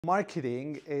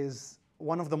Marketing is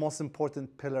one of the most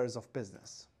important pillars of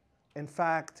business. In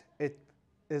fact, it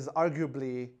is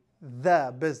arguably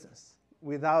the business.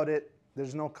 Without it,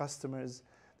 there's no customers,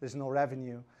 there's no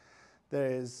revenue, there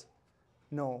is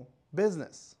no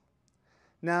business.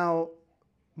 Now,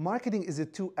 marketing is a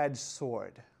two-edged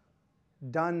sword.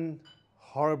 Done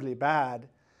horribly bad,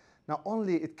 not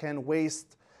only it can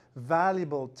waste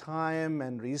valuable time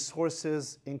and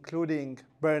resources, including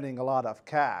burning a lot of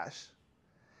cash,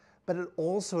 but it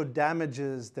also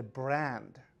damages the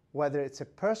brand, whether it's a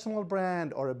personal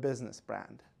brand or a business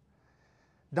brand.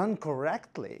 Done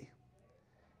correctly,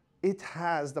 it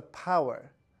has the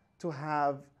power to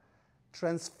have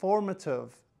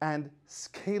transformative and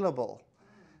scalable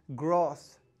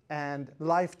growth and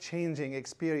life-changing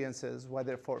experiences,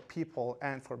 whether for people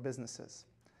and for businesses.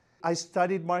 I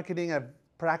studied marketing, I've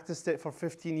practiced it for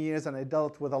 15 years, and I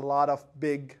dealt with a lot of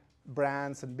big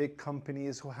brands and big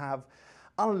companies who have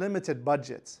unlimited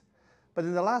budgets. But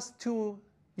in the last 2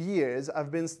 years,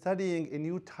 I've been studying a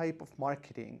new type of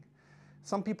marketing.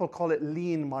 Some people call it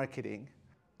lean marketing.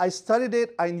 I studied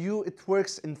it, I knew it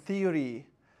works in theory,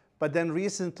 but then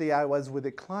recently I was with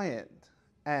a client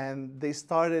and they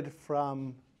started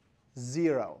from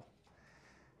zero.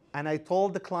 And I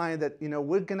told the client that,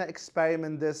 we're gonna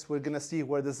experiment this, we're gonna see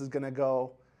where this is gonna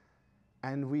go.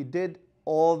 And we did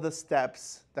all the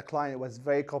steps. The client was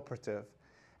very cooperative.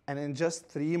 And in just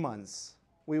 3 months,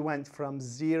 we went from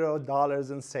 $0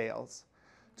 in sales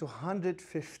to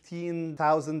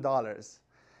 $115,000.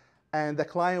 And the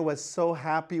client was so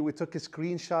happy. We took a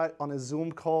screenshot on a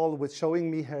Zoom call with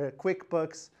showing me her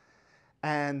QuickBooks.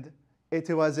 And it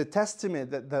was a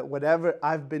testament that whatever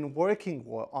I've been working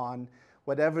on,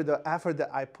 whatever the effort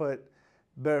that I put,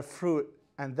 bear fruit.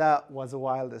 And that was the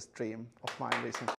wildest dream of mine recently.